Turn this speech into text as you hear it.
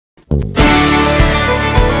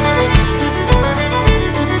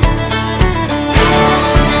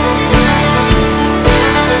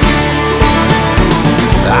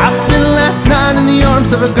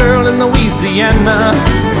promise of a girl in Louisiana.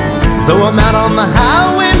 Though I'm out on the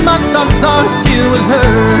highway, my thoughts are still with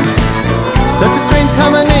her. Such a strange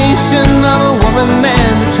combination of a woman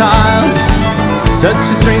and a child. Such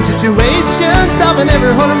a strange situation, stopping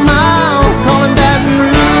every 100 miles, calling Baton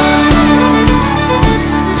Rouge.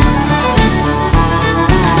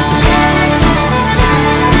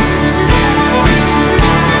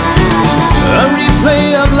 A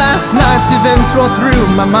replay of last night's events roll through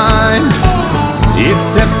my mind,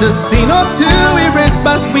 except a scene or two erased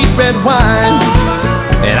by sweet red wine.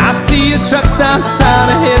 And I see a truck stop sign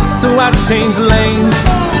ahead, so I change lanes.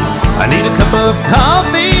 I need a cup of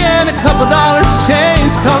coffee and a couple dollars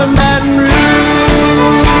change, calling Baton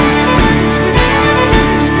Rouge.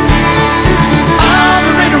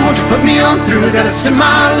 Operator, won't you put me on through? I gotta send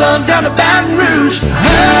my love down to Baton Rouge.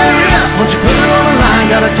 Hurry up, won't you put it on the line?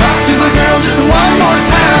 Gotta talk to the girl just one more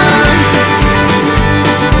time.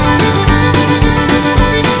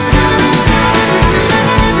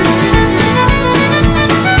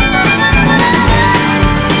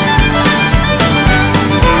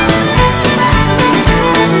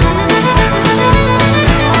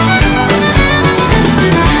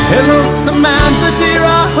 Hello Samantha dear,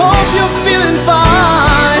 I hope you're feeling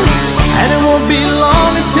fine. And it won't be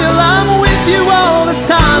long until I'm with you all the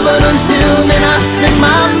time. But until then I spend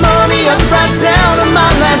my money up right down to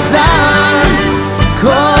my last dime.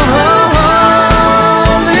 Calling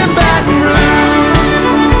Baton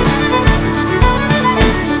Rouge.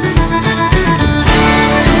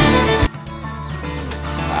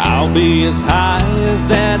 I'll be as high as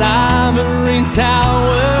that ivory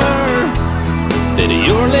tower that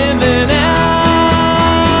you're living in,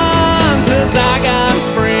 'cause I got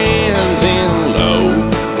friends in low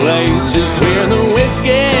places where the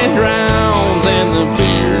whiskey drowns and the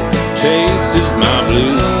beer chases my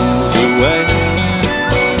blues away.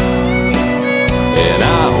 And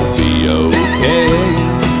I'll be okay.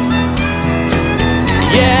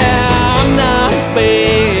 Yeah, I'm not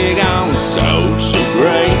big on social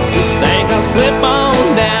graces. Think I'll slip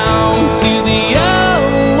on down to the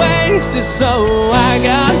oasis. So I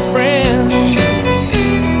got friends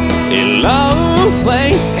in low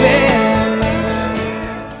places.